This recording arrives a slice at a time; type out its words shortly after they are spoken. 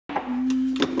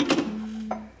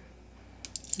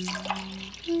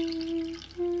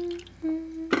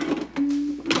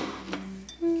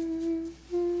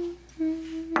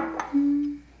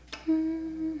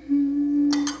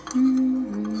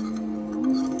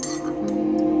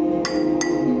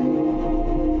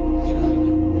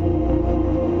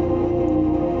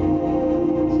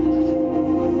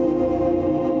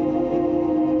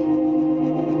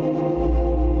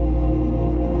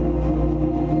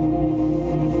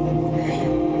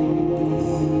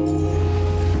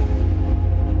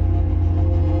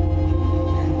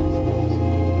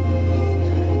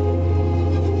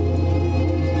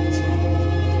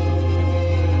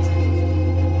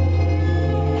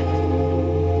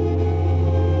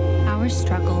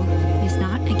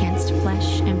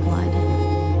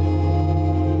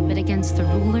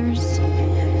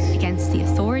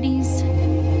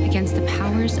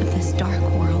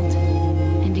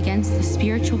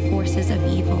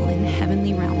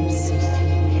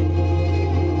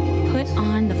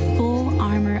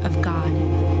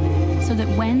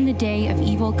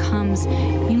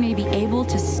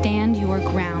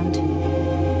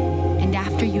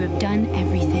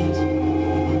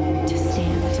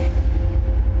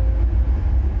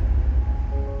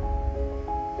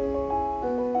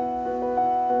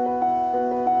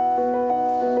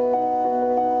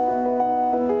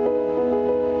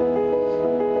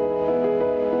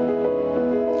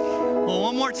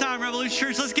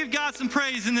Church, let's give God some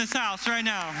praise in this house right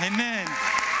now. Amen.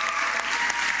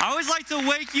 I always like to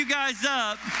wake you guys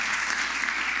up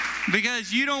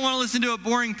because you don't want to listen to a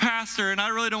boring pastor, and I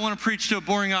really don't want to preach to a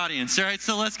boring audience, all right?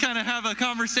 So let's kind of have a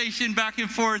conversation back and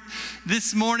forth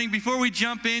this morning. Before we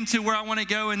jump into where I want to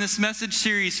go in this message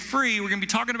series, Free, we're going to be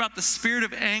talking about the spirit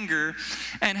of anger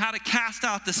and how to cast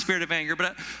out the spirit of anger.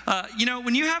 But, you know,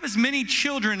 when you have as many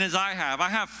children as I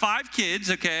have 5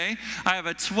 kids, okay? I have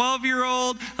a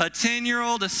 12-year-old, a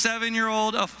 10-year-old, a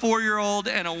 7-year-old, a 4-year-old,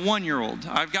 and a 1-year-old.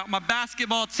 I've got my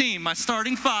basketball team, my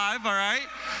starting 5, all right?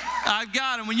 I've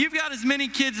got them. When you've got as many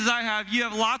kids as I have, you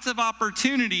have lots of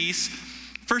opportunities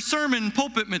for sermon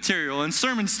pulpit material and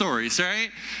sermon stories,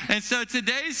 right? And so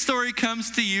today's story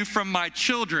comes to you from my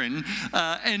children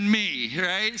and me,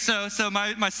 right? So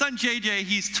my son JJ,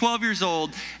 he's 12 years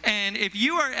old, and if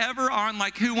you are ever on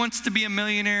like Who Wants to Be a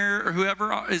Millionaire or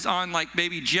whoever is on like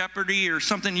maybe Jeopardy or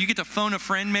something, you get to phone a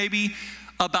friend maybe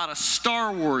about a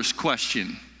Star Wars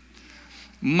question.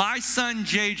 My son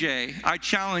JJ, I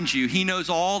challenge you, he knows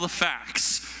all the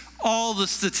facts, all the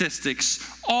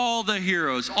statistics, all the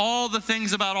heroes, all the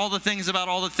things about all the things about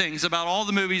all the things about all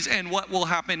the movies and what will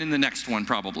happen in the next one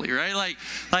probably, right?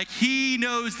 Like he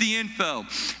knows the info.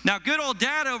 Now, good old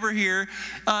dad over here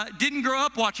didn't grow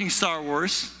up watching Star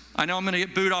Wars. I know I'm going to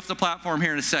get booed off the platform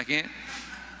here in a second.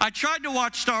 I tried to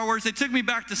watch Star Wars. They took me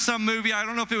back to some movie. I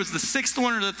don't know if it was the 6th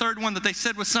one or the 3rd one that they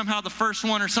said was somehow the first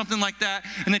one or something like that.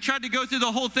 And they tried to go through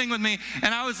the whole thing with me.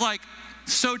 And I was like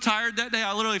so tired that day,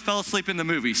 I literally fell asleep in the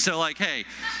movie. So like, hey,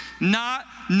 not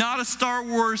a Star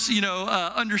Wars,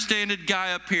 understanded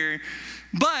guy up here.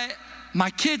 But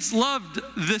my kids loved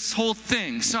this whole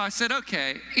thing. So I said,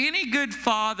 okay, any good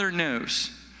father knows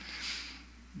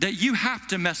that you have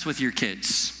to mess with your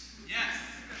kids. Yes.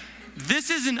 This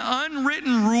is an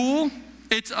unwritten rule.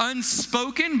 It's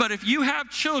unspoken, but if you have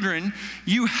children,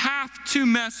 you have to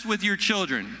mess with your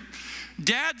children.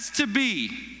 Dads to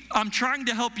be, I'm trying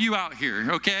to help you out here,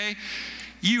 okay?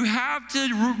 You have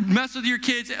to mess with your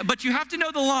kids, but you have to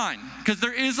know the line, because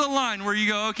there is a line where you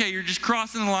go, okay, you're just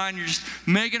crossing the line, you're just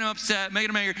making them upset, making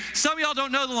them angry. Some of y'all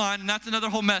don't know the line, and that's another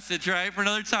whole message, right, for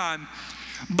another time.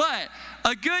 But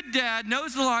a good dad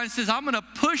knows the line and says, I'm going to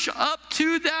push up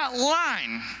to that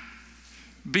line.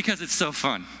 Because it's so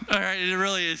fun. All right, it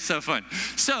really is so fun.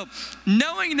 So,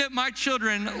 knowing that my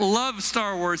children love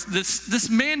Star Wars, this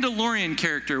Mandalorian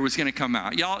character was going to come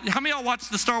out. Y'all, how many of y'all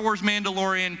watched the Star Wars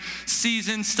Mandalorian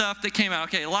season stuff that came out?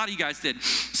 Okay, a lot of you guys did.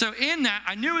 So in that,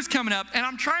 I knew it was coming up, and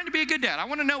I'm trying to be a good dad. I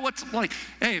want to know what's like,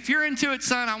 hey, if you're into it,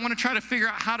 son, I want to try to figure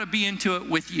out how to be into it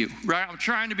with you, right? I'm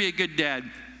trying to be a good dad.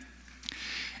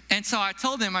 And so I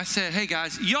told them, I said, hey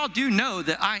guys, y'all do know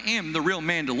that I am the real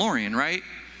Mandalorian, right?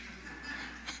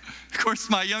 Of course,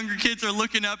 my younger kids are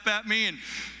looking up at me and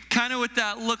kind of with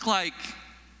that look like,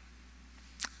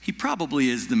 he probably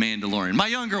is the Mandalorian. My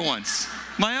younger ones.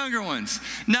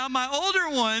 Now, my older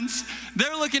ones,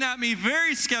 they're looking at me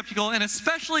very skeptical, and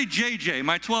especially JJ,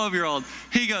 my 12-year-old.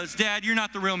 He goes, Dad, you're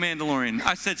not the real Mandalorian.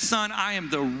 I said, son, I am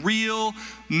the real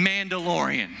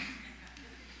Mandalorian.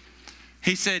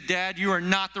 He said, Dad, you are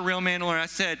not the real Mandalorian. I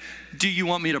said, do you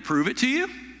want me to prove it to you?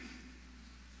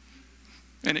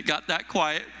 And it got that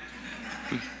quiet.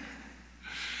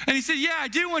 And he said, yeah, I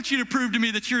do want you to prove to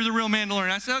me that you're the real Mandalorian.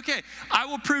 I said, okay, I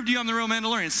will prove to you I'm the real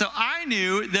Mandalorian. So I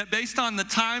knew that based on the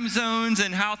time zones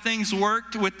and how things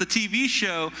worked with the TV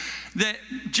show, that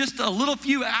just a little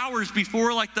few hours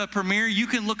before like the premiere, you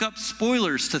can look up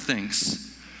spoilers to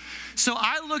things. So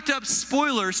I looked up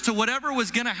spoilers to whatever was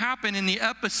going to happen in the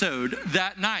episode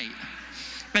that night.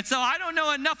 And so I don't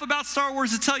know enough about Star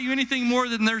Wars to tell you anything more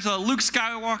than there's a Luke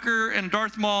Skywalker and a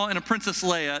Darth Maul and a Princess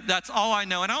Leia. That's all I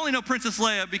know. And I only know Princess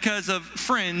Leia because of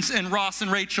Friends and Ross and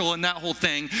Rachel and that whole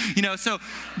thing. You know, so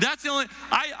that's the only,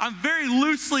 I'm very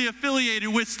loosely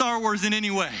affiliated with Star Wars in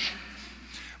any way.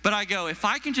 But I go, if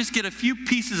I can just get a few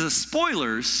pieces of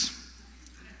spoilers,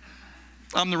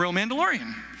 I'm the real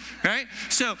Mandalorian. Right?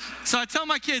 So I tell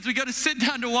my kids, we go to sit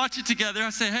down to watch it together.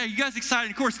 I say, hey, you guys excited?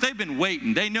 Of course, they've been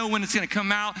waiting. They know when it's going to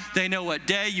come out. They know what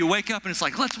day. You wake up and it's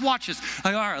like, let's watch this.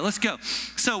 I go, all right, let's go.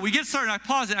 So we get started. I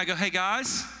pause it. And I go, hey,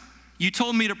 guys, you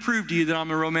told me to prove to you that I'm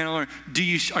a real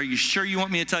Mandalorian. Are you sure you want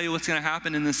me to tell you what's going to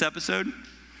happen in this episode?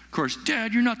 Of course,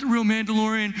 Dad, you're not the real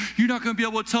Mandalorian. You're not going to be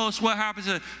able to tell us what happens.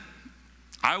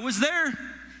 I was there.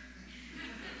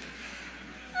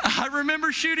 I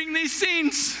remember shooting these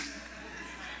scenes.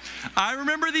 I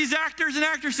remember these actors and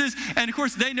actresses, and of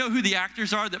course they know who the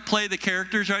actors are that play the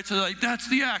characters, right? So they're like, that's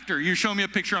the actor. You show me a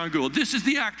picture on Google. This is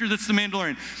the actor that's the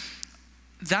Mandalorian.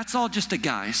 That's all just a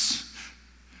guise.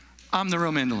 I'm the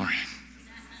real Mandalorian.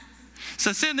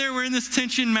 So sitting there, we're in this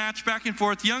tension match back and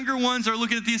forth. Younger ones are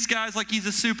looking at these guys like he's a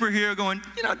superhero going,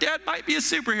 you know, Dad might be a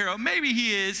superhero. Maybe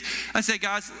he is. I say,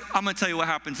 guys, I'm going to tell you what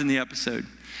happens in the episode.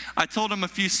 I told them a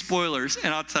few spoilers,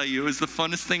 and I'll tell you, it was the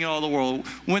funnest thing in all the world.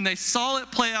 When they saw it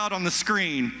play out on the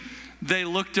screen, they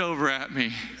looked over at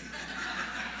me.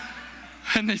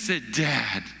 And they said,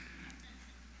 Dad,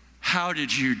 how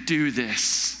did you do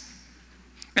this?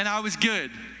 And I was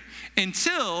good.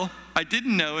 Until I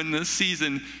didn't know in this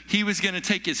season, he was going to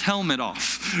take his helmet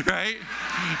off, right?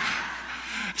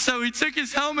 So he took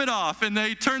his helmet off, and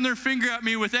they turned their finger at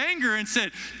me with anger and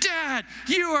said, Dad,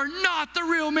 you are not the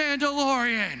real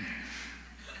Mandalorian.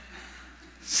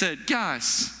 Said,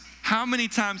 guys, how many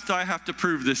times do I have to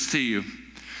prove this to you?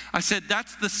 I said,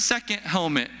 that's the second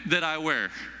helmet that I wear.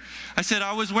 I said,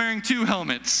 I was wearing 2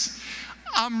 helmets.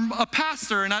 I'm a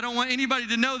pastor, and I don't want anybody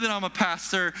to know that I'm a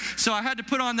pastor, so I had to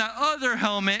put on that other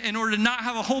helmet in order to not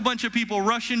have a whole bunch of people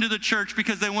rush into the church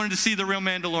because they wanted to see the real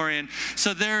Mandalorian.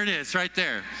 So there it is, right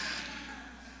there.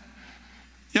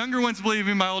 Younger ones believed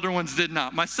me, my older ones did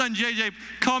not. My son JJ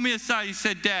called me aside. He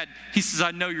said, Dad, he says,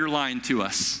 I know you're lying to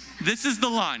us. This is the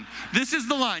line. This is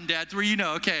the line, Dad, where you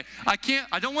know, okay,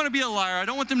 I don't want to be a liar. I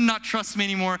don't want them to not trust me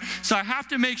anymore. So I have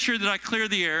to make sure that I clear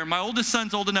the air. My oldest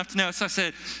son's old enough to know. So I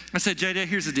said, JJ,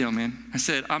 here's the deal, man. I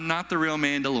said, I'm not the real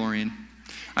Mandalorian.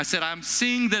 I said, I'm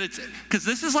seeing that it's, because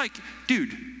this is like,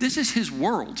 dude, this is his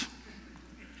world.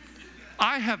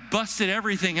 I have busted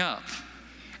everything up.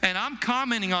 And I'm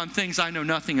commenting on things I know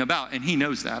nothing about, and he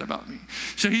knows that about me.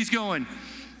 So he's going,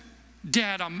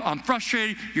 Dad, I'm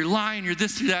frustrated. You're lying. You're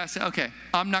this, you're that. I said, okay,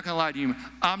 I'm not going to lie to you.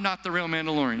 I'm not the real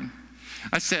Mandalorian.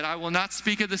 I said, I will not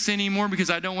speak of this anymore because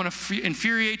I don't want to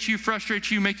infuriate you, frustrate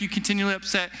you, make you continually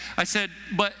upset. I said,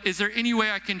 but is there any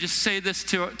way I can just say this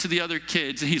to the other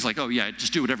kids? And he's like, oh, yeah,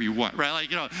 just do whatever you want, right?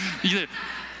 Like, you know.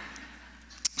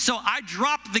 So I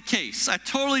dropped the case. I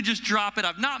totally just drop it.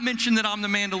 I've not mentioned that I'm the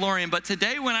Mandalorian, but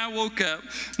today when I woke up,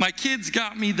 my kids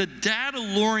got me the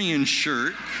Dadalorian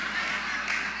shirt.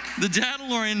 The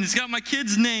Dadalorian, it's got my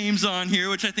kids' names on here,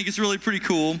 which I think is really pretty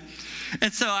cool.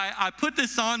 And so I put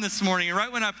this on this morning, and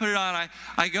right when I put it on,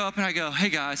 I go up and I go, hey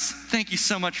guys, thank you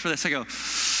so much for this. I go,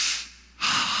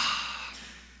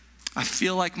 I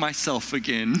feel like myself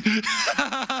again.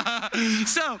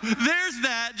 So there's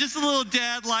that, just a little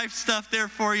dad life stuff there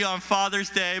for you on Father's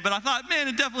Day. But I thought, man,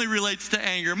 it definitely relates to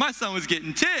anger. My son was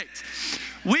getting ticked.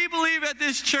 We believe at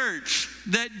this church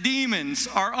that demons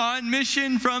are on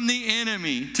mission from the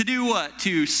enemy to do what?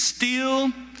 To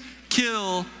steal,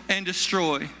 kill, and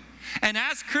destroy. And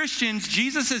as Christians,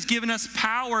 Jesus has given us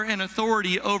power and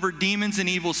authority over demons and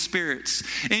evil spirits.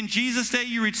 In Jesus' day,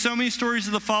 you read so many stories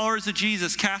of the followers of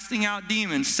Jesus casting out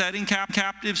demons, setting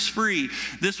captives free.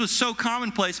 This was so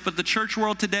commonplace, but the church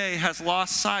world today has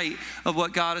lost sight of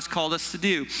what God has called us to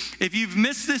do. If you've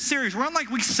missed this series, we're on like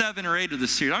week 7 or 8 of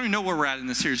this series. I don't even know where we're at in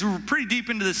this series. We're pretty deep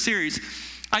into this series.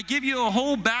 I give you a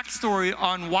whole backstory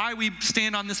on why we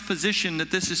stand on this position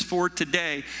that this is for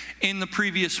today in the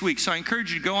previous week. So I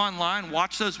encourage you to go online,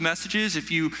 watch those messages.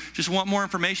 If you just want more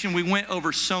information, we went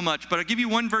over so much. But I'll give you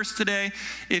one verse today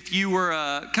if you were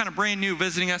kind of brand new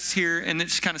visiting us here, and it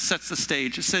just kind of sets the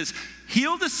stage. It says,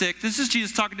 heal the sick. This is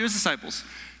Jesus talking to his disciples.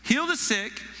 Heal the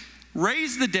sick,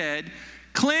 raise the dead,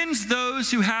 Cleanse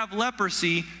those who have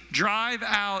leprosy, drive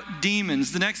out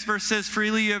demons. The next verse says,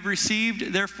 freely you have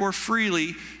received, therefore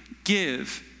freely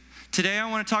give. Today I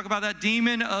want to talk about that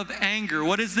demon of anger.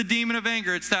 What is the demon of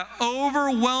anger? It's that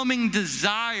overwhelming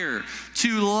desire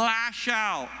to lash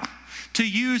out, to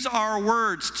use our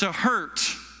words to hurt.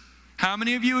 How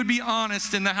many of you would be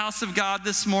honest in the house of God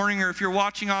this morning, or if you're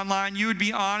watching online, you would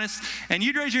be honest and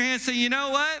you'd raise your hand and say, you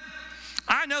know what?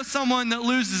 I know someone that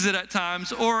loses it at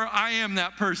times, or I am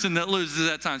that person that loses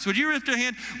it at times. Would you lift your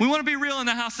hand? We want to be real in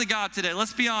the house of God today.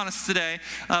 Let's be honest today.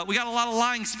 We got a lot of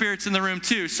lying spirits in the room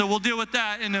too, so we'll deal with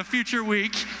that in a future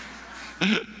week.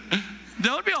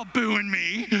 Don't be all booing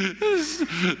me.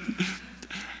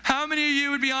 How many of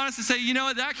you would be honest and say, you know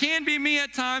what, that can be me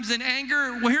at times, and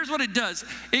anger, well, here's what it does.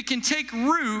 It can take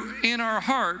root in our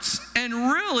hearts and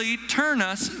really turn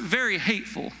us very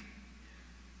hateful.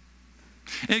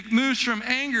 It moves from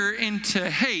anger into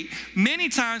hate. Many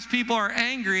times people are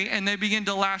angry and they begin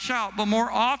to lash out, but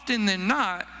more often than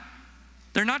not,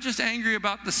 they're not just angry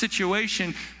about the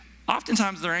situation.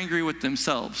 Oftentimes they're angry with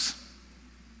themselves.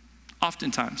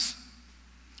 Oftentimes.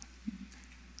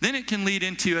 Then it can lead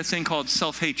into a thing called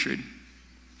self-hatred,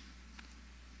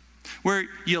 where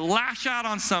you lash out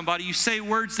on somebody, you say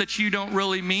words that you don't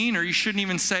really mean or you shouldn't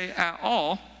even say at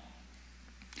all.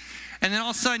 And then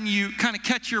all of a sudden you kind of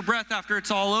catch your breath after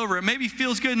it's all over. It maybe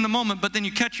feels good in the moment, but then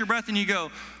you catch your breath and you go,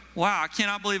 wow, I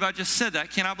cannot believe I just said that.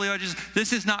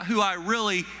 This is not who I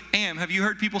really am. Have you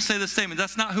heard people say this statement?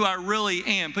 That's not who I really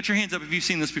am. Put your hands up if you've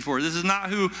seen this before. This is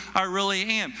not who I really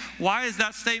am. Why is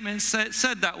that statement said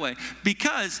that way?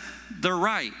 Because they're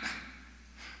right.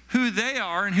 Who they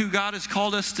are and who God has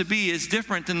called us to be is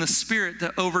different than the spirit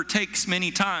that overtakes many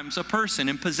times a person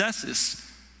and possesses.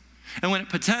 And when it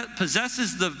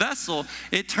possesses the vessel,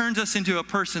 it turns us into a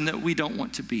person that we don't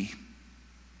want to be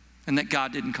and that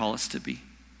God didn't call us to be.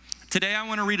 Today I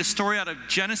want to read a story out of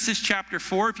Genesis chapter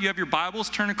 4. If you have your Bibles,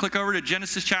 turn and click over to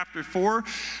Genesis chapter 4.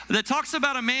 That talks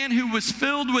about a man who was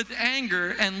filled with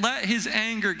anger and let his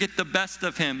anger get the best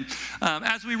of him.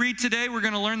 As we read today, we're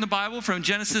going to learn the Bible from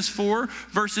Genesis 4,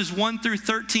 verses 1 through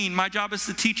 13. My job is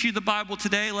to teach you the Bible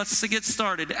today. Let's get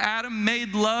started. Adam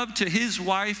made love to his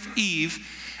wife Eve,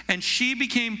 and she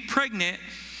became pregnant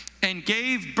and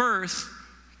gave birth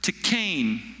to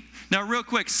Cain. Now, real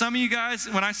quick, some of you guys,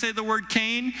 when I say the word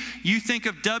Cain, you think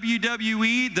of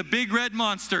WWE, the big red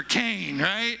monster, Cain,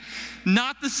 right?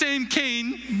 Not the same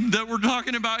Cain that we're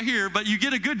talking about here, but you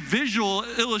get a good visual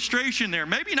illustration there.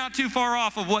 Maybe not too far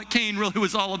off of what Cain really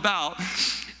was all about.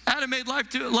 Adam made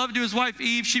love to his wife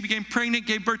Eve. She became pregnant,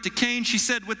 gave birth to Cain. She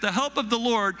said, with the help of the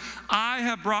Lord, I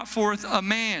have brought forth a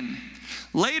man.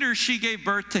 Later, she gave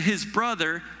birth to his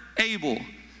brother, Abel.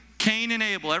 Cain and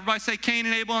Abel. Everybody say Cain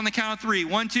and Abel on the count of 3.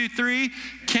 1, 2, 3.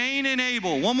 Cain and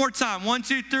Abel. One more time. 1,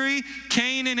 2, 3.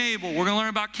 Cain and Abel. We're going to learn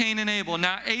about Cain and Abel.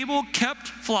 Now, Abel kept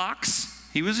flocks.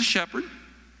 He was a shepherd.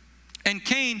 And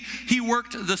Cain, he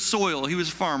worked the soil. He was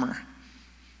a farmer.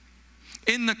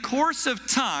 In the course of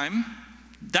time,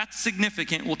 that's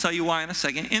significant. We'll tell you why in a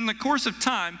second. In the course of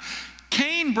time,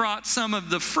 Cain brought some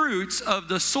of the fruits of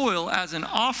the soil as an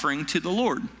offering to the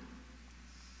Lord.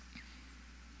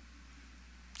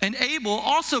 And Abel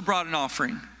also brought an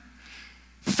offering.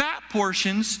 Fat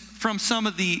portions from some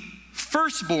of the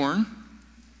firstborn.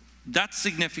 That's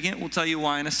significant. We'll tell you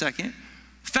why in a second.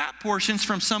 Fat portions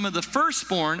from some of the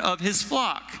firstborn of his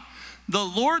flock. The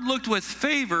Lord looked with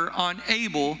favor on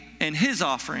Abel and his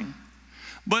offering.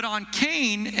 But on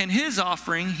Cain and his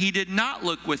offering, he did not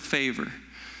look with favor.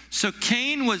 So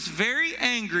Cain was very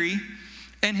angry,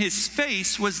 and his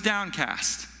face was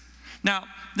downcast. Now,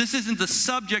 this isn't the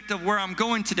subject of where I'm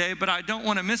going today, but I don't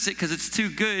want to miss it because it's too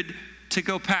good to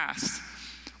go past.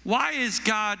 Why is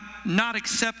God not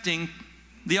accepting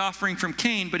the offering from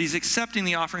Cain, but he's accepting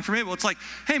the offering from Abel? It's like,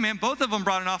 hey man, both of them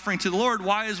brought an offering to the Lord.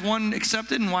 Why is one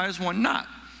accepted and why is one not?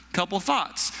 Couple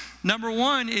thoughts. Number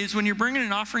one is when you're bringing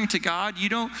an offering to God, you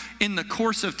don't, in the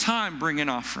course of time, bring an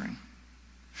offering.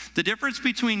 The difference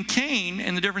between Cain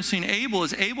and the difference between Abel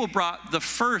is Abel brought the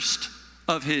first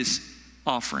of his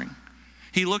offering.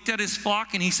 He looked at his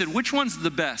flock and he said, which one's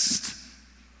the best?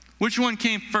 Which one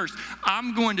came first?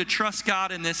 I'm going to trust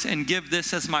God in this and give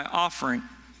this as my offering.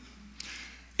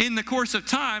 In the course of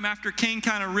time, after Cain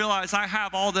kind of realized I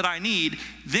have all that I need,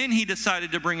 then he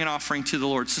decided to bring an offering to the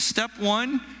Lord. So step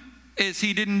one is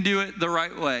he didn't do it the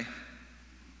right way.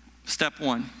 Step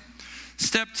one.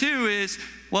 Step two is,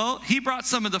 well, he brought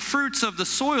some of the fruits of the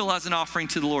soil as an offering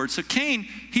to the Lord. So Cain,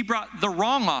 he brought the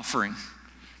wrong offering.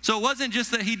 So it wasn't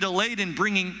just that he delayed in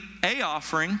bringing an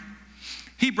offering.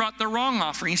 he brought the wrong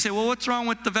offering. You say, well, what's wrong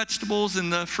with the vegetables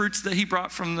and the fruits that he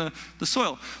brought from the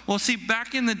soil? Well, see,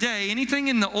 back in the day, anything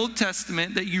in the Old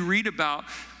Testament that you read about,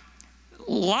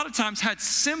 a lot of times had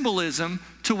symbolism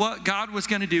to what God was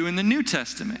going to do in the New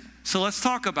Testament. So let's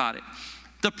talk about it.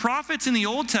 The prophets in the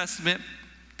Old Testament,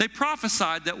 they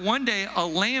prophesied that one day a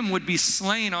lamb would be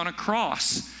slain on a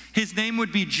cross. His name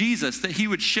would be Jesus, that he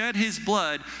would shed his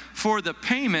blood for the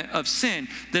payment of sin,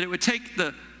 that it would take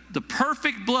the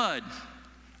perfect blood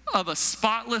of a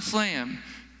spotless lamb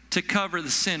to cover the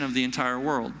sin of the entire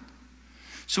world.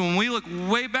 So when we look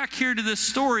way back here to this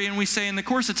story and we say in the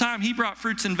course of time he brought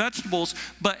fruits and vegetables,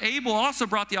 but Abel also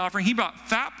brought the offering. He brought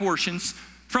fat portions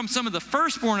from some of the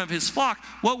firstborn of his flock.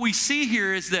 What we see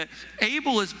here is that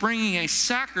Abel is bringing a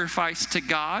sacrifice to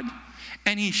God,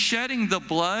 and he's shedding the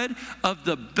blood of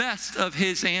the best of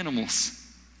his animals,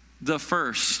 the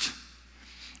first.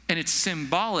 And it's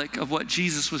symbolic of what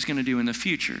Jesus was going to do in the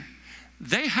future.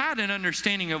 They had an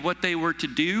understanding of what they were to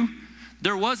do.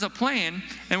 There was a plan,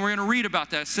 and we're going to read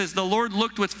about that. It says, the Lord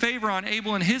looked with favor on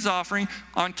Abel and his offering,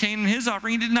 on Cain and his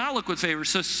offering. He did not look with favor.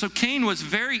 So Cain was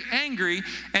very angry,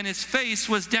 and his face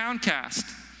was downcast.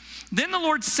 Then the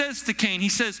Lord says to Cain, he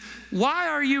says, why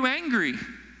are you angry?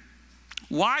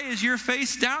 Why is your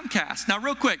face downcast? Now,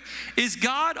 real quick, is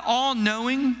God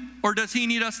all-knowing, or does he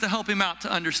need us to help him out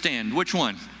to understand? Which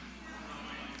one?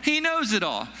 He knows it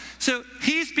all. So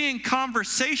he's being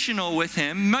conversational with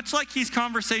him, much like he's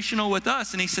conversational with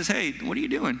us. And he says, hey, what are you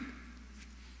doing?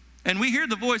 And we hear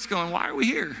the voice going, why are we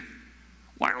here?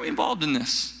 Why are we involved in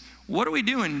this? What are we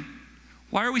doing?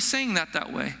 Why are we saying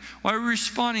that way? Why are we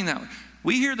responding that way?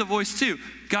 We hear the voice too.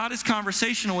 God is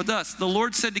conversational with us. The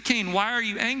Lord said to Cain, why are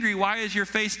you angry? Why is your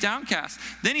face downcast?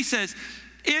 Then he says,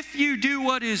 if you do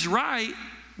what is right,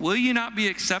 will you not be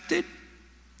accepted?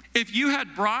 If you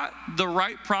had brought the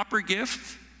right, proper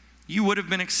gift, you would have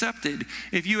been accepted.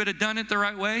 If you had done it the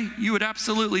right way, you would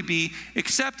absolutely be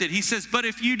accepted. He says, but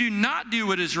if you do not do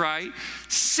what is right,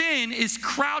 sin is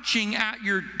crouching at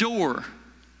your door.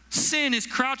 Sin is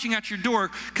crouching at your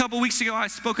door. A couple weeks ago, I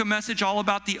spoke a message all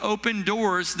about the open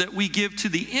doors that we give to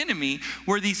the enemy,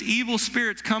 where these evil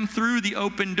spirits come through the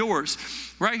open doors.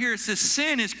 Right here it says,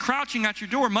 sin is crouching at your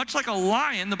door, much like a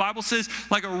lion. The Bible says,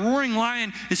 like a roaring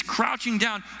lion is crouching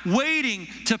down, waiting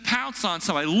to pounce on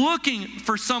somebody, looking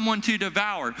for someone to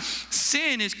devour.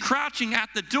 Sin is crouching at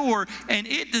the door, and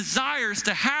it desires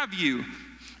to have you.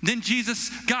 Then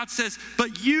God says,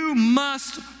 but you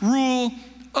must rule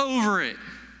over it.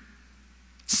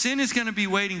 Sin is going to be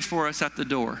waiting for us at the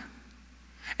door.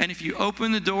 And if you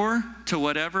open the door to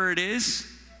whatever it is,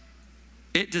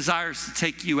 it desires to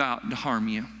take you out and to harm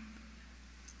you.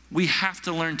 We have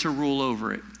to learn to rule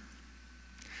over it.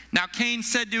 Now Cain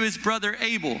said to his brother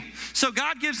Abel. So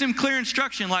God gives him clear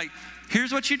instruction, like,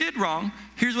 here's what you did wrong.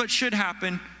 Here's what should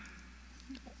happen.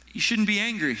 You shouldn't be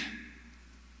angry.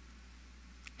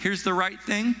 Here's the right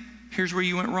thing. Here's where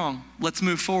you went wrong. Let's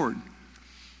move forward.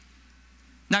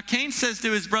 Now Cain says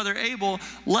to his brother Abel,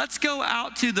 let's go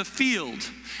out to the field.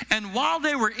 And while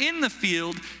they were in the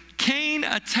field, Cain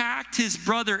attacked his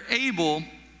brother Abel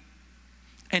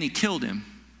and he killed him.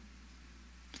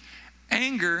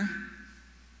 Anger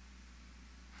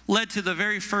led to the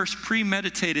very first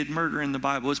premeditated murder in the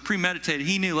Bible. It was premeditated.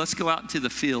 He knew, let's go out into the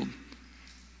field.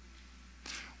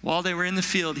 While they were in the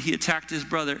field, he attacked his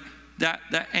brother. That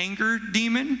anger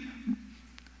demon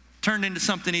turned into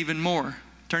something even more.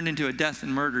 Turned into a death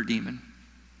and murder demon.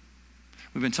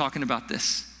 We've been talking about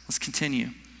this. Let's continue.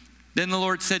 Then the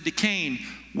Lord said to Cain,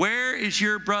 where is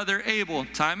your brother Abel?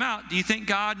 Time out. Do you think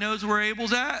God knows where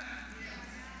Abel's at?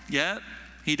 Yep.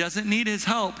 He doesn't need his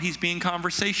help. He's being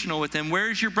conversational with him. Where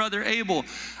is your brother Abel?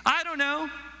 I don't know.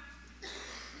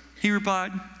 He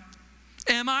replied,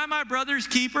 am I my brother's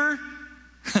keeper?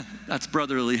 That's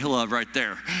brotherly love right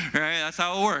there. Right? That's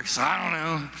how it works. I don't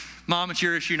know. Mom, it's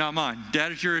your issue, not mine.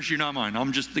 Dad, it's your issue, not mine.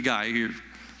 I'm just the guy here.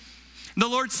 The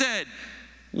Lord said,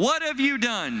 what have you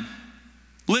done?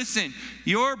 Listen,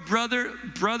 your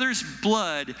brother's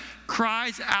blood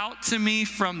cries out to me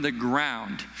from the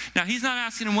ground. Now, he's not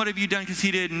asking him, what have you done, because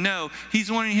he didn't know.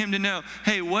 He's wanting him to know,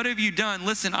 hey, what have you done?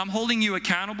 Listen, I'm holding you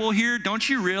accountable here. Don't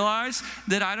you realize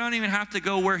that I don't even have to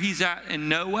go where he's at and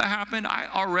know what happened? I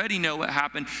already know what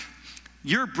happened.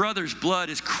 Your brother's blood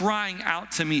is crying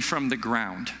out to me from the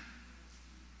ground.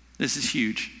 This is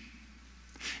huge.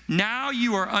 Now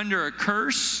you are under a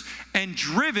curse and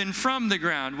driven from the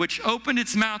ground, which opened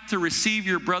its mouth to receive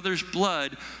your brother's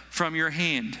blood from your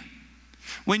hand.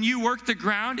 When you work the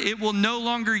ground, it will no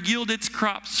longer yield its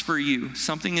crops for you.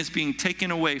 Something is being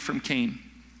taken away from Cain.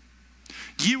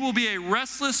 You will be a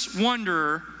restless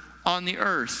wanderer on the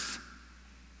earth.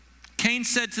 Cain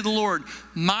said to the Lord,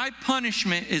 "My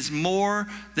punishment is more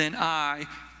than I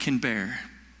can bear."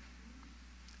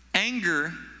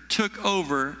 Anger took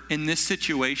over in this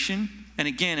situation, and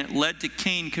again, it led to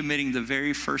Cain committing the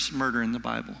very first murder in the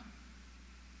Bible.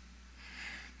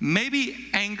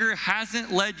 Maybe anger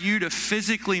hasn't led you to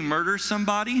physically murder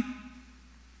somebody,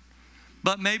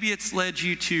 but maybe it's led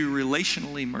you to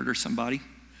relationally murder somebody.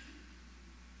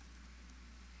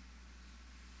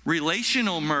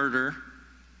 Relational murder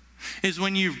is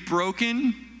when you've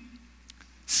broken,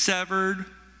 severed,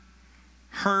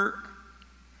 hurt,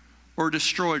 or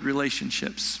destroyed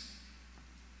relationships.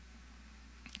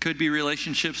 Could be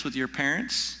relationships with your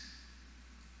parents.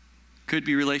 Could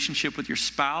be relationship with your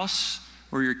spouse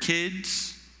or your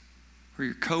kids or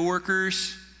your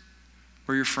coworkers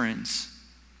or your friends.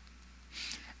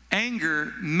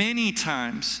 Anger many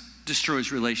times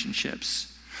destroys relationships.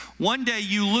 One day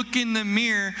you look in the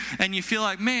mirror and you feel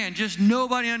like, man, just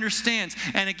nobody understands.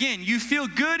 And again, you feel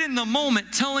good in the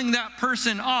moment telling that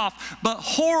person off, but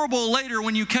horrible later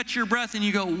when you catch your breath and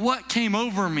you go, what came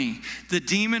over me? The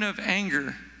demon of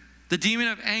anger. The demon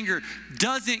of anger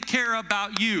doesn't care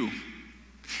about you.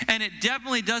 And it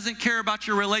definitely doesn't care about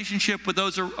your relationship with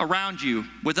those around you,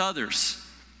 with others.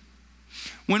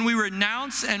 When we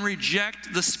renounce and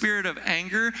reject the spirit of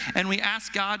anger and we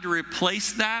ask God to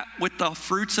replace that with the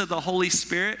fruits of the Holy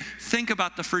Spirit, think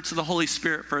about the fruits of the Holy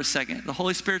Spirit for a second. The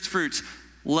Holy Spirit's fruits: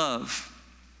 love,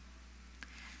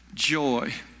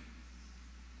 joy,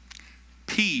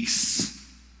 peace,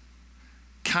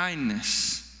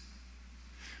 kindness,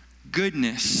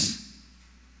 goodness,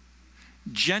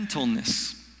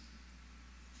 gentleness,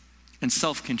 and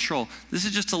self-control. This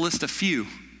is just a list of few.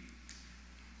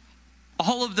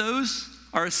 All of those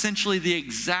are essentially the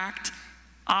exact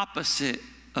opposite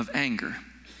of anger.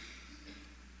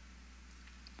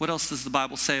 What else does the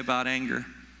Bible say about anger?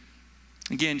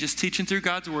 Again, just teaching through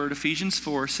God's word, Ephesians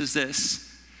 4 says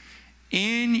this: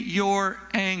 in your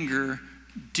anger,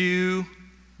 do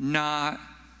not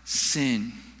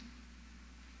sin.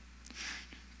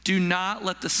 Do not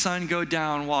let the sun go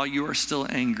down while you are still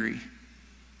angry.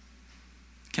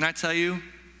 Can I tell you,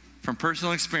 from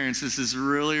personal experience, this is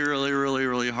really, really, really,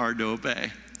 really hard to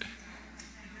obey. It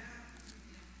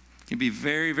can be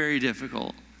very, very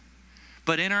difficult.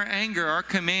 But in our anger, our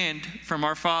command from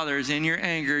our Father is, in your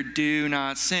anger, do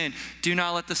not sin. Do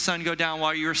not let the sun go down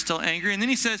while you are still angry. And then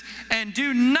he says, and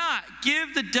do not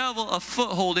give the devil a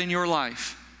foothold in your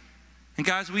life. And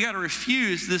guys, we got to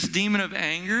refuse this demon of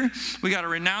anger. We got to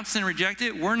renounce and reject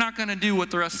it. We're not going to do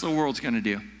what the rest of the world's going to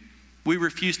do. We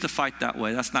refuse to fight that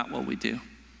way. That's not what we do.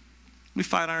 We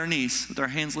fight on our knees with our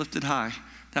hands lifted high.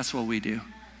 That's what we do,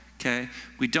 okay?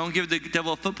 We don't give the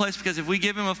devil a foot place, because if we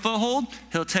give him a foothold,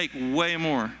 he'll take way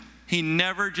more. He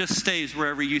never just stays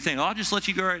wherever you think, oh, I'll just let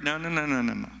you go right now.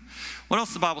 No. What else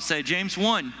does the Bible say? James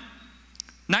 1,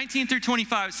 19 through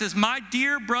 25, it says, my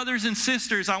dear brothers and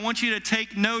sisters, I want you to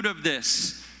take note of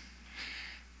this.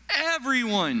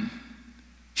 Everyone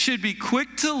should be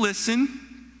quick to listen,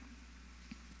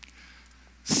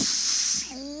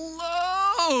 slow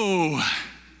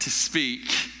to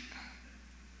speak,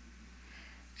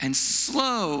 and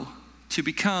slow to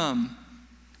become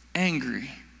angry.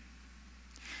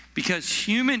 Because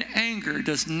human anger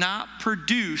does not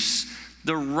produce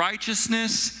the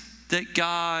righteousness that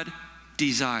God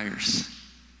desires.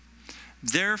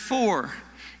 Therefore,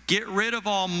 get rid of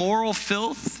all moral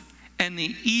filth and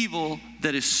the evil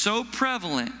that is so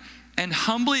prevalent, and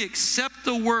humbly accept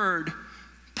the word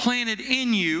planted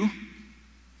in you,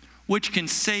 which can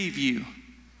save you.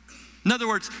 In other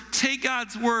words, take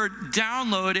God's word,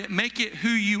 download it, make it who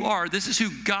you are. This is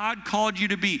who God called you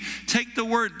to be. Take the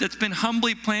word that's been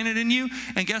humbly planted in you,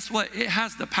 and guess what? It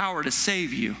has the power to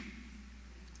save you.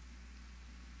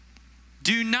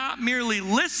 Do not merely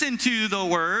listen to the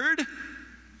word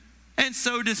and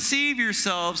so deceive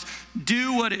yourselves.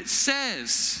 Do what it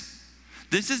says.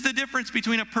 This is the difference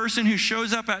between a person who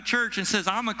shows up at church and says,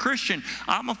 I'm a Christian,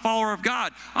 I'm a follower of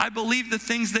God, I believe the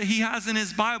things that he has in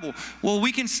his Bible. Well,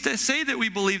 we can say that we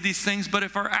believe these things, but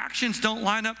if our actions don't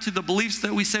line up to the beliefs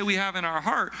that we say we have in our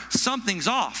heart, something's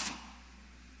off.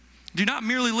 Do not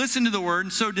merely listen to the word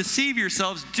and so deceive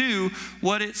yourselves. Do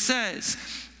what it says.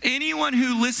 Anyone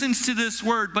who listens to this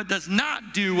word but does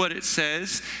not do what it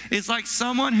says is like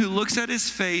someone who looks at his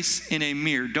face in a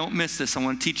mirror. Don't miss this. I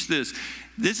want to teach this.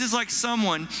 This is like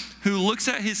someone who looks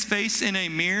at his face in a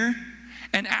mirror,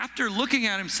 and after looking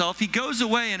at himself, he goes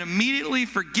away and immediately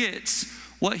forgets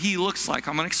what he looks like.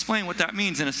 I'm going to explain what that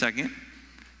means in a second.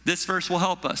 This verse will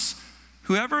help us.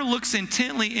 Whoever looks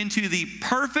intently into the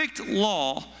perfect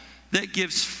law that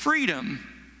gives freedom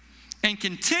and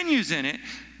continues in it,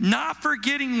 not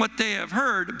forgetting what they have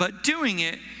heard, but doing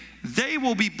it, they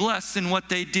will be blessed in what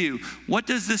they do. What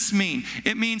does this mean?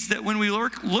 It means that when we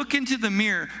look into the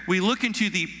mirror, we look into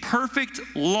the perfect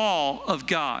law of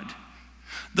God.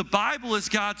 The Bible is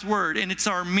God's word, and it's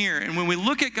our mirror. And when we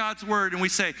look at God's word and we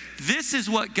say, this is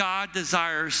what God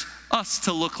desires us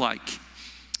to look like.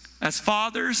 As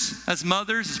fathers, as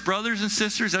mothers, as brothers and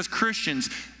sisters, as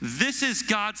Christians, this is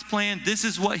God's plan. This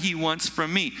is what he wants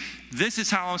from me. This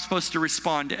is how I'm supposed to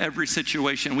respond to every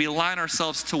situation. We align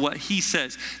ourselves to what he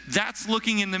says. That's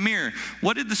looking in the mirror.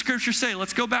 What did the scripture say?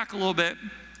 Let's go back a little bit.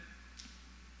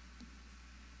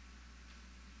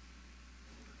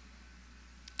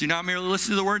 Do not merely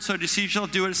listen to the word, so deceive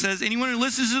yourself. Do what it says. Anyone who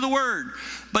listens to the word,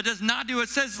 but does not do what it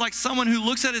says, is like someone who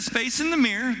looks at his face in the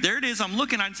mirror. There it is. I'm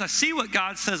looking at it. I see what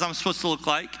God says I'm supposed to look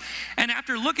like. And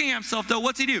after looking at himself, though,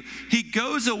 what's he do? He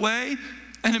goes away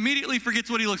and immediately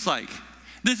forgets what he looks like.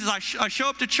 This is, I show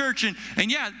up to church and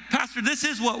yeah, Pastor, this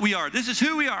is what we are. This is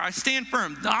who we are. I stand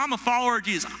firm. I'm a follower of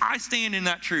Jesus. I stand in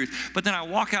that truth. But then I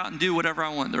walk out and do whatever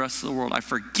I want the rest of the world. I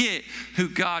forget who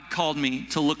God called me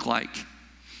to look like.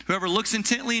 Whoever looks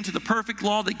intently into the perfect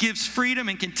law that gives freedom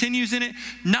and continues in it,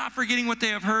 not forgetting what they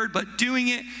have heard, but doing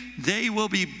it, they will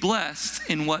be blessed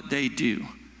in what they do.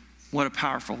 What a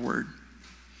powerful word.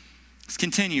 Let's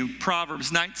continue.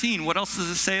 Proverbs 19. What else does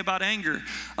it say about anger?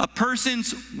 A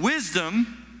person's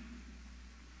wisdom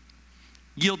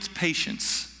yields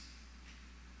patience.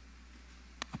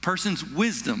 A person's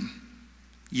wisdom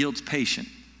yields patience.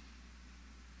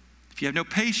 If you have no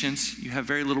patience, you have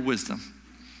very little wisdom.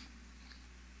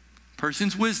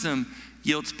 Person's wisdom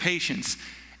yields patience.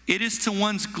 It is to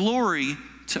one's glory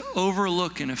to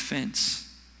overlook an offense.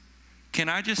 Can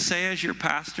I just say, as your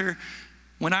pastor,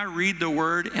 when I read the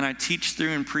word and I teach through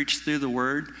and preach through the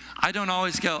word, I don't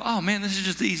always go, oh man, this is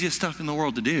just the easiest stuff in the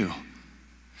world to do.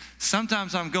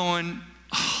 Sometimes I'm going,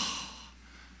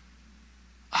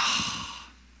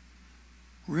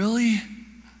 really?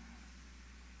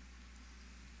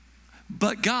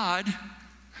 But God,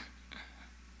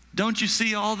 don't you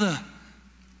see all the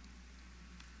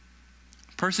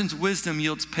person's wisdom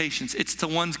yields patience. It's to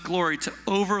one's glory to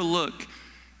overlook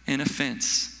an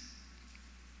offense.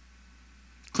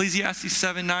 Ecclesiastes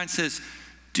 7:9 says,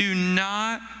 do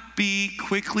not be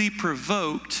quickly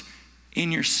provoked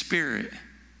in your spirit.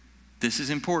 This is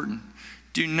important.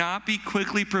 Do not be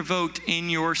quickly provoked in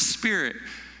your spirit,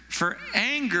 for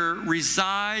anger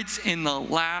resides in the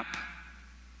lap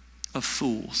of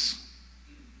fools.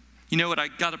 You know what I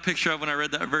got a picture of when I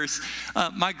read that verse?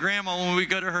 My grandma, when we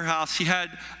go to her house, she had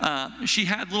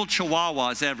little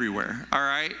chihuahuas everywhere, all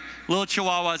right? Little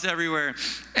chihuahuas everywhere.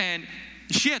 And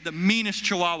she had the meanest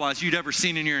chihuahuas you'd ever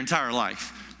seen in your entire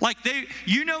life. Like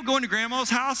going to grandma's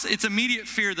house, it's immediate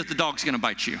fear that the dog's gonna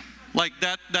bite you. Like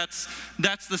that's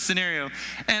the scenario.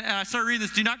 And I started reading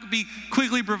this. Do not be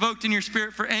quickly provoked in your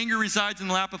spirit, for anger resides in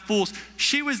the lap of fools.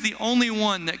 She was the only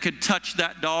one that could touch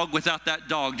that dog without that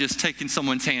dog just taking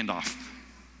someone's hand off.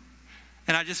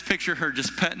 And I just picture her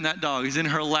just petting that dog. He's in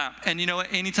her lap. And you know what?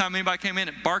 Anytime anybody came in,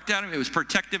 it barked at him. It was a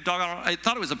protective dog. I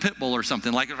thought it was a pit bull or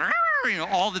something, like,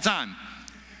 all the time.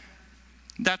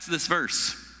 That's this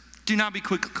verse. Do not be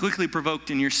quickly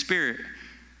provoked in your spirit,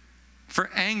 for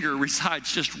anger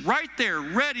resides just right there,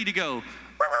 ready to go.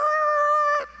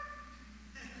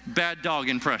 Bad dog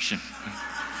impression.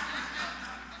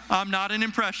 I'm not an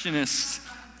impressionist.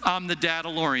 I'm the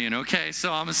Dadalorian, okay?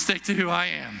 So I'm going to stick to who I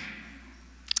am.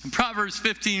 And Proverbs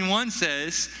 15:1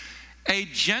 says, a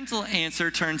gentle answer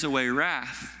turns away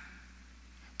wrath,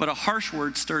 but a harsh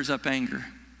word stirs up anger.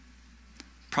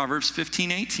 Proverbs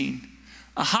 15:18,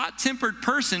 a hot-tempered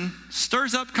person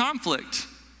stirs up conflict,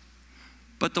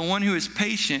 but the one who is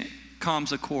patient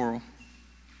calms a quarrel.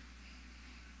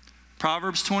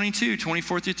 Proverbs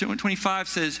 22:24-25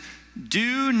 says,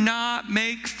 do not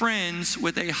make friends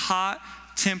with a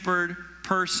hot-tempered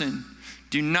person.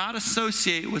 Do not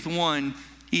associate with one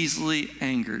easily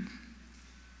angered.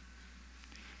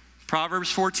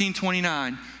 Proverbs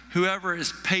 14:29, whoever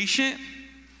is patient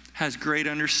has great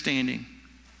understanding,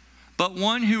 but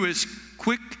one who is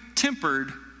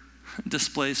quick-tempered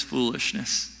displays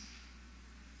foolishness.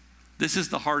 This is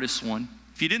the hardest one.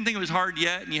 If you didn't think it was hard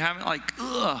yet and you haven't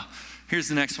here's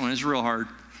the next one. It's real hard.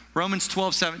 Romans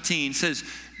 12:17 says,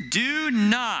 do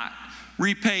not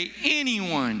repay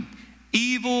anyone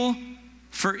evil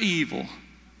for evil.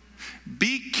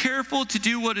 Be careful to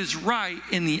do what is right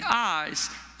in the eyes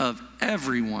of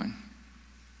everyone.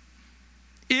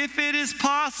 If it is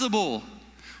possible,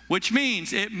 which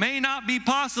means it may not be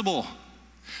possible,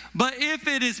 but if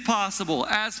it is possible,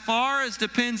 as far as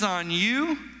depends on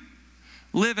you,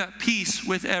 live at peace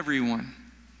with everyone.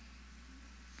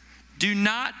 Do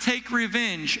not take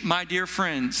revenge, my dear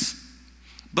friends,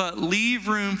 but leave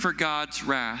room for God's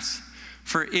wrath.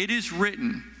 For it is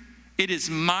written, it is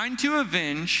mine to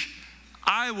avenge,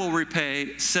 I will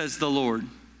repay, says the Lord.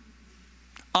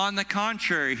 On the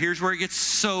contrary, here's where it gets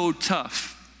so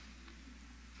tough.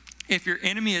 If your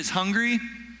enemy is hungry,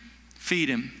 feed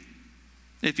him.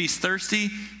 If he's thirsty,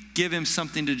 give him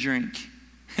something to drink.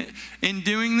 In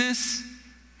doing this,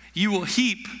 you will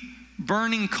heap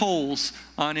burning coals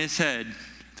on his head.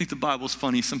 I think the Bible's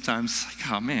funny sometimes.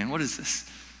 Like, oh man, what is this?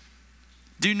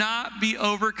 Do not be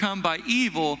overcome by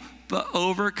evil, but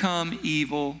overcome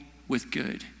evil with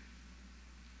good.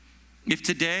 If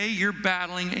today you're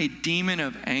battling a demon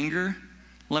of anger,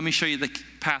 let me show you the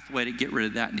pathway to get rid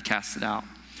of that and to cast it out.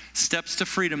 Steps to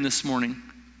freedom this morning.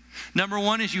 Number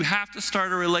one is you have to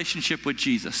start a relationship with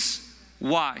Jesus.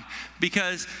 Why?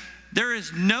 Because there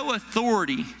is no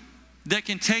authority that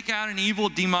can take out an evil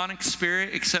demonic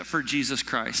spirit except for Jesus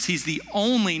Christ. He's the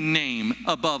only name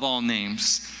above all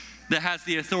names that has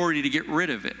the authority to get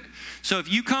rid of it. So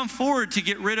if you come forward to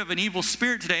get rid of an evil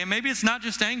spirit today, and maybe it's not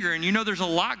just anger, and you know there's a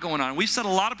lot going on. We've set a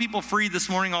lot of people free this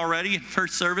morning already in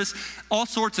first service, all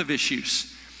sorts of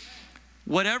issues.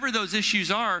 Whatever those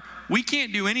issues are, we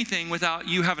can't do anything without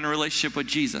you having a relationship with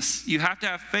Jesus. You have to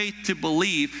have faith to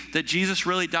believe that Jesus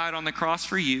really died on the cross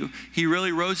for you. He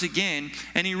really rose again,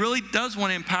 and he really does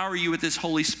want to empower you with his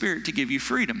Holy Spirit to give you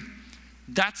freedom.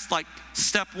 That's like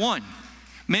step one.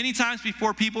 Many times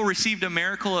before people received a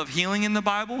miracle of healing in the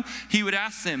Bible, he would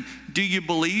ask them, do you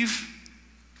believe?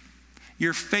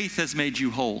 Your faith has made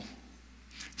you whole.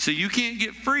 So you can't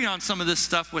get free on some of this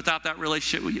stuff without that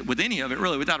relationship, with any of it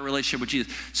really, without a relationship with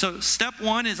Jesus. So step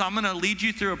one is I'm going to lead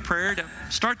you through a prayer to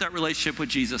start that relationship with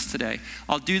Jesus today.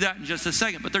 I'll do that in just a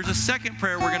second. But there's a second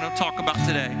prayer we're going to talk about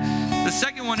today. The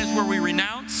second one is where we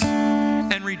renounce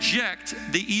and reject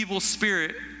the evil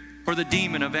spirit or the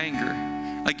demon of anger.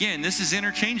 Again, this is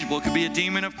interchangeable. It could be a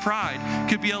demon of pride.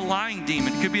 It could be a lying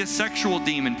demon. It could be a sexual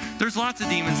demon. There's lots of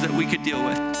demons that we could deal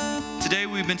with. Today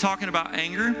we've been talking about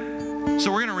anger.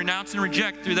 So we're going to renounce and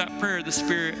reject through that prayer the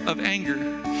spirit of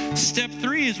anger. Step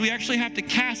 3 is we actually have to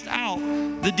cast out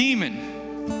the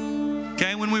demon.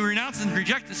 Okay, when we renounce and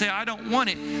reject and say, I don't want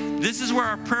it, this is where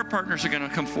our prayer partners are going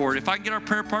to come forward. If I can get our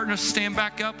prayer partners to stand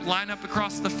back up, line up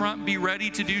across the front, be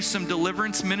ready to do some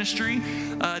deliverance ministry,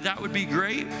 that would be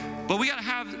great. But we got to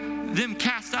have them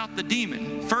cast out the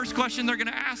demon. First question they're going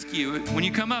to ask you when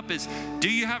you come up is, do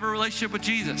you have a relationship with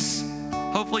Jesus?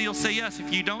 Hopefully you'll say yes.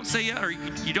 If you don't say yes or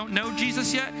you don't know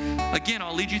Jesus yet, again,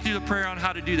 I'll lead you through the prayer on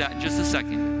how to do that in just a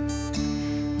second.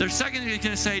 The second thing is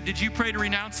going to say, did you pray to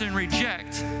renounce and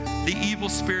reject the evil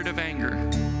spirit of anger?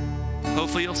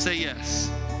 Hopefully you'll say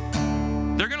yes.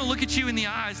 They're going to look at you in the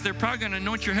eyes. They're probably going to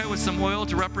anoint your head with some oil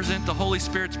to represent the Holy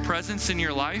Spirit's presence in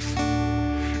your life.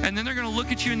 And then they're going to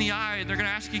look at you in the eye and they're going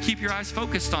to ask you to keep your eyes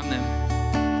focused on them.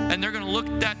 And they're going to look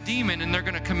at that demon and they're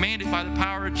going to command it by the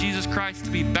power of Jesus Christ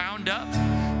to be bound up,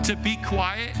 to be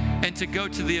quiet, and to go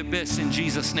to the abyss in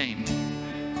Jesus' name.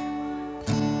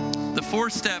 The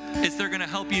fourth step is they're going to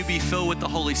help you be filled with the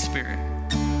Holy Spirit.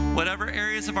 Whatever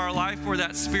areas of our life where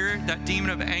that spirit, that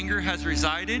demon of anger has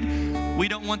resided, we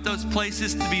don't want those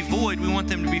places to be void. We want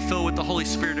them to be filled with the Holy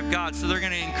Spirit of God. So they're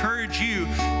going to encourage you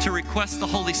to request the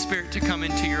Holy Spirit to come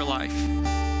into your life.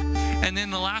 And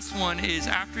then the last one is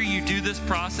after you do this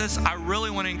process, I really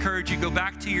want to encourage you to go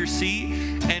back to your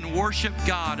seat and worship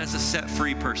God as a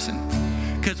set-free person.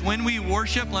 Because when we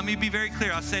worship, let me be very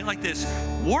clear. I'll say it like this.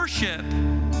 Worship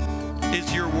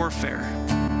is your warfare.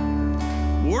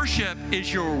 Worship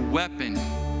is your weapon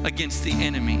against the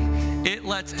enemy. It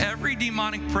lets every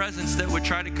demonic presence that would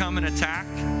try to come and attack,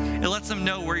 it lets them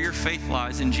know where your faith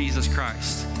lies in Jesus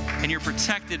Christ. And you're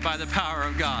protected by the power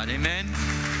of God. Amen?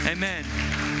 Amen.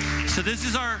 So this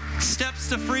is our steps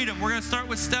to freedom. We're going to start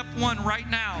with step 1 right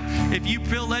now. If you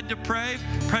feel led to pray,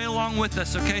 pray along with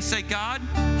us, okay? Say, God,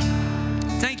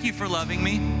 thank you for loving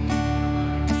me.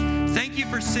 Thank you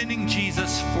for sending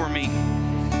Jesus for me.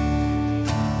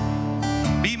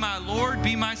 Be my Lord,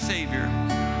 be my Savior.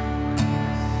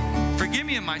 Forgive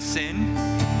me of my sin.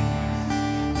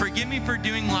 Forgive me for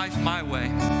doing life my way.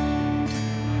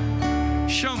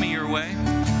 Show me your way.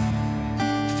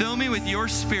 Fill me with your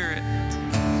Spirit.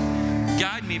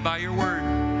 Guide me by your word.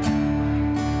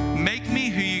 Make me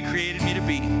who you created me to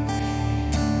be.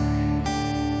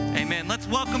 Amen. Let's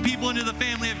welcome people into the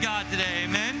family of God today.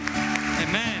 Amen.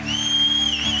 Amen.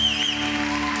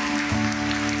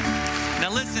 Now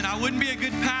listen, I wouldn't be a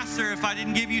good pastor if I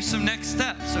didn't give you some next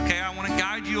steps, okay? I want to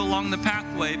guide you along the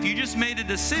pathway. If you just made a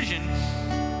decision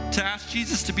to ask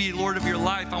Jesus to be Lord of your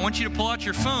life, I want you to pull out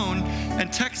your phone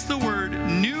and text the word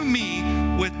new me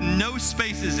with no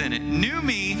spaces in it. New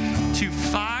me to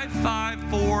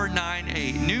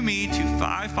 55498. New me to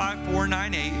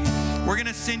 55498. We're going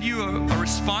to send you a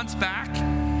response back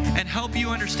and help you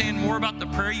understand more about the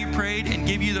prayer you prayed and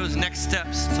give you those next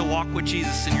steps to walk with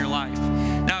Jesus in your life.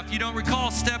 Now, if you don't recall,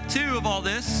 step 2 of all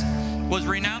this was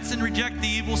renounce and reject the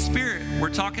evil spirit.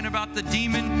 We're talking about the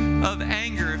demon of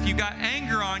anger. If you got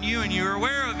anger on you and you're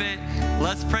aware of it,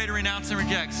 let's pray to renounce and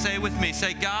reject. Say with me.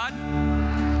 Say, God,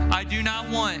 I do not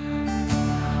want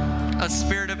a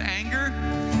spirit of anger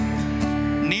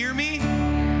near me,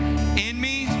 in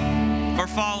me, or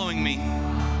following me.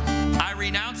 I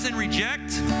renounce and reject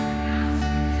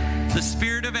the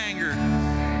spirit of anger.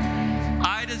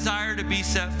 I desire to be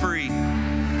set free.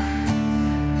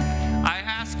 I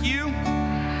ask you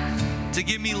to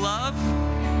give me love,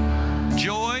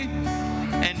 joy,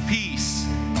 and peace.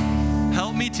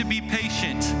 Help me to be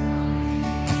patient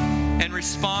and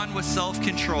respond with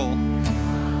self-control.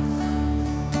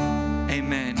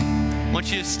 Amen. I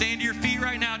want you to stand to your feet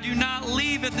right now. Do not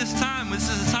leave at this time. This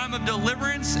is a time of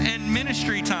deliverance and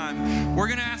ministry time. We're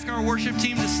going to ask our worship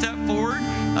team to step forward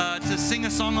to sing a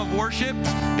song of worship.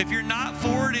 If you're not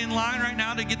forward in line right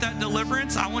now to get that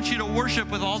deliverance, I want you to worship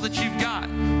with all that you've got.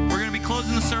 We're going to be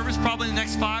closing the service probably in the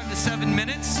next 5 to 7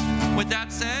 minutes. With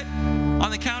that said, on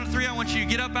the count of 3, I want you to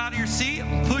get up out of your seat,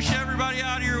 push everybody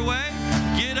out of your way,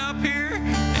 get up here,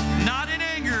 not in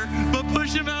anger, but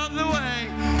push them out of the way,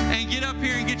 and get up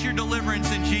here and get your deliverance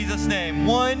in Jesus' name.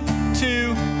 1,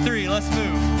 2, 3. Let's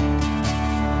move.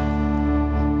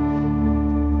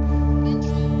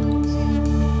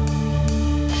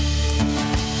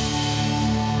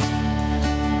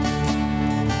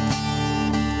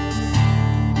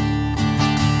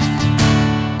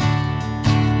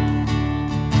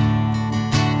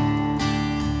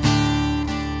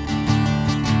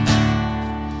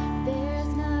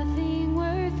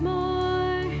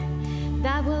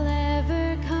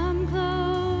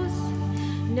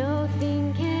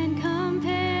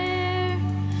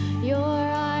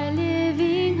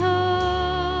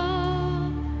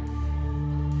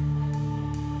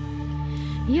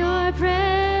 Your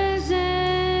presence,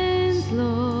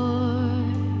 Lord.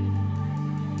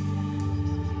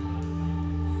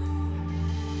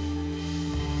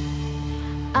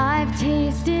 I've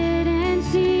tasted and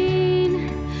seen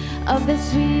of the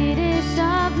sweetest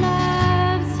of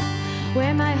loves,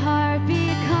 where my heart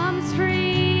becomes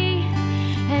free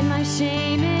and my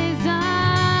shame is undone.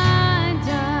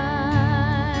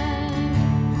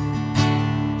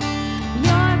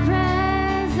 Your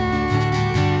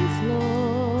presence, Lord.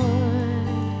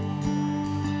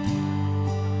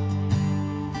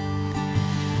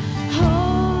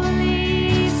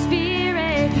 Holy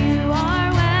Spirit, you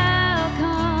are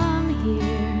welcome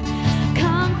here.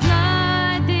 Come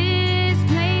flood this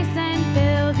place and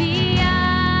fill the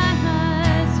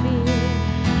atmosphere.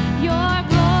 Your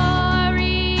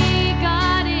glory,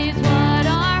 God, is what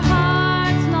our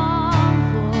hearts long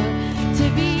for, to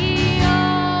be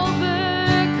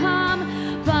overcome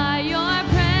by your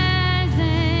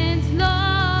presence, Lord.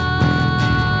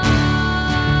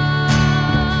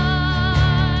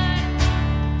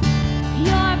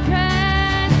 Your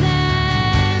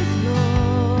presence,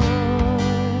 Lord.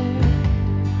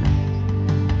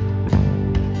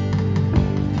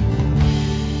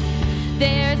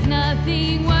 There's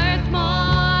nothing worth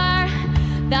more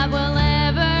that will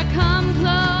ever come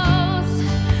close.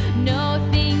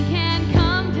 Nothing can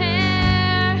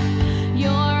compare.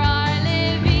 You're our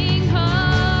living hope.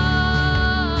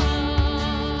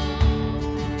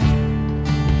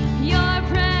 Your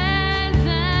presence,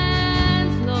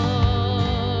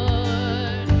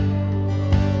 Lord.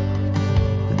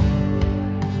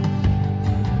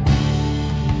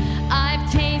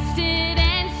 I've tasted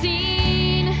and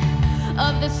seen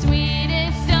of the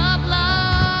sweetest of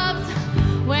loves,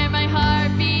 where my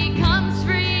heart becomes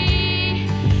free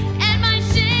and my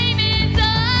shame is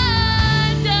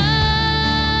undone.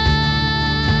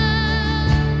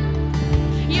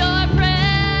 Your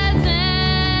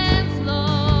presence,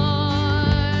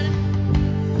 Lord.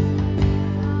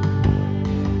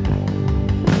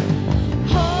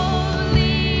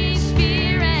 Holy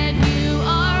Spirit, you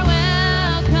are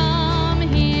welcome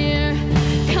here.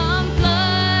 Come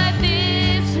flood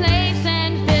this place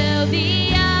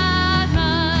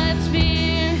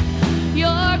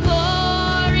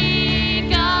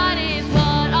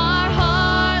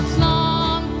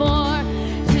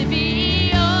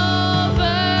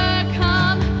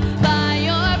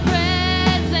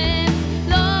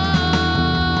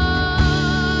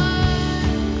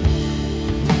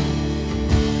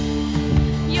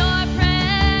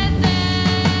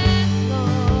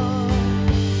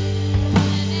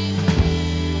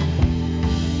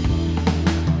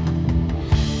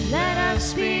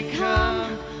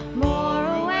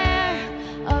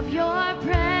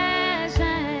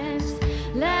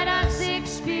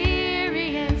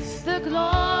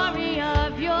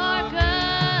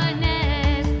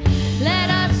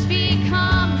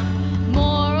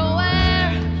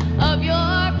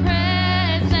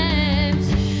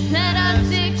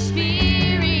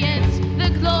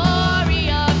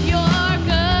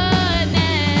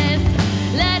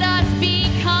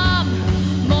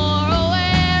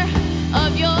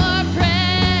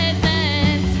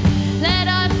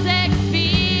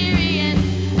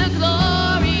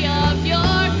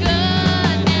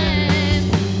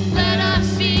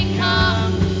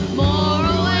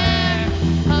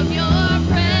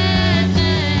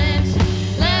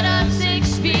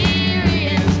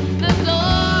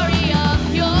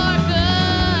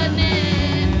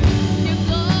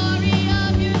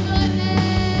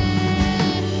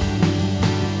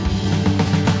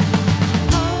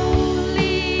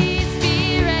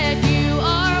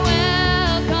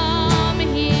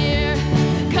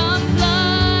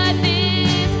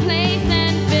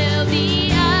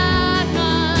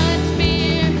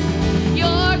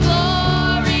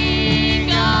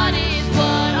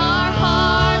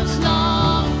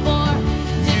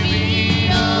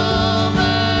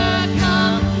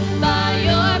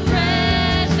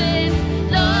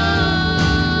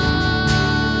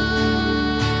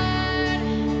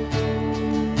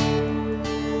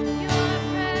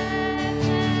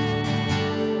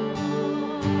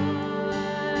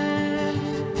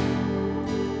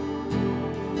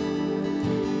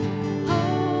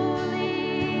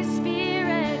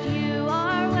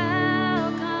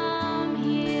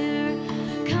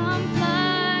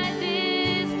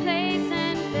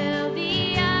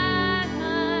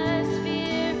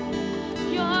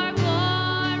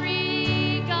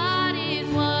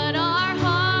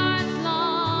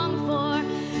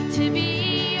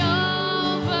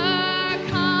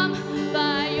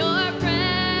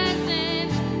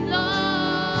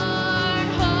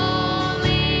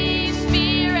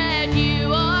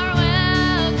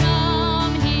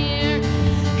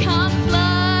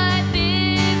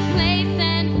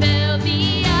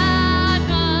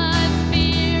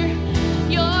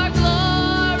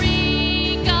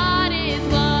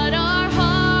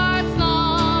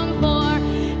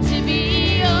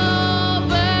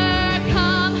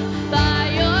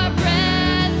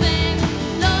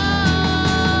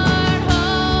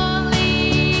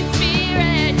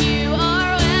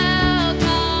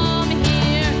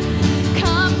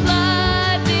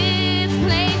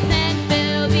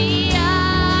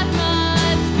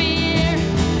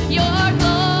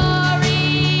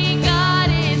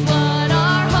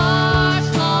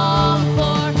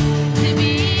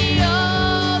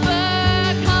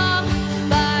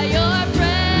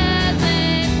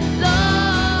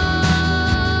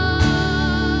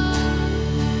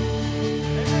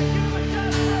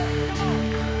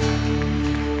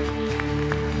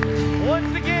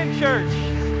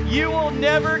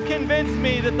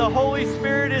that the Holy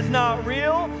Spirit is not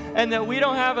real and that we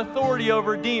don't have authority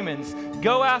over demons.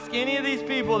 Go ask any of these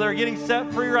people that are getting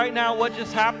set free right now what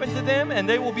just happened to them, and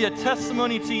they will be a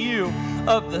testimony to you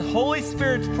of the Holy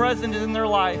Spirit's presence in their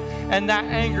life and that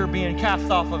anger being cast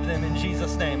off of them in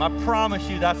Jesus' name. I promise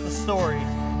you that's the story.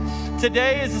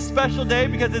 Today is a special day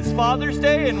because it's Father's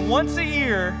Day, and once a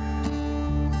year,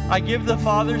 I give the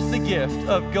fathers the gift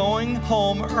of going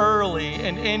home early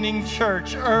and ending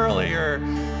church earlier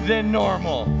than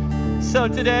normal. So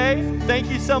today, thank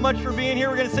you so much for being here.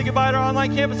 We're going to say goodbye to our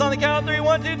online campus on the count of 3.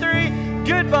 1, 2, 3.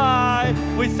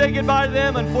 Goodbye. We say goodbye to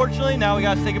them. Unfortunately, now we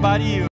got to say goodbye to you.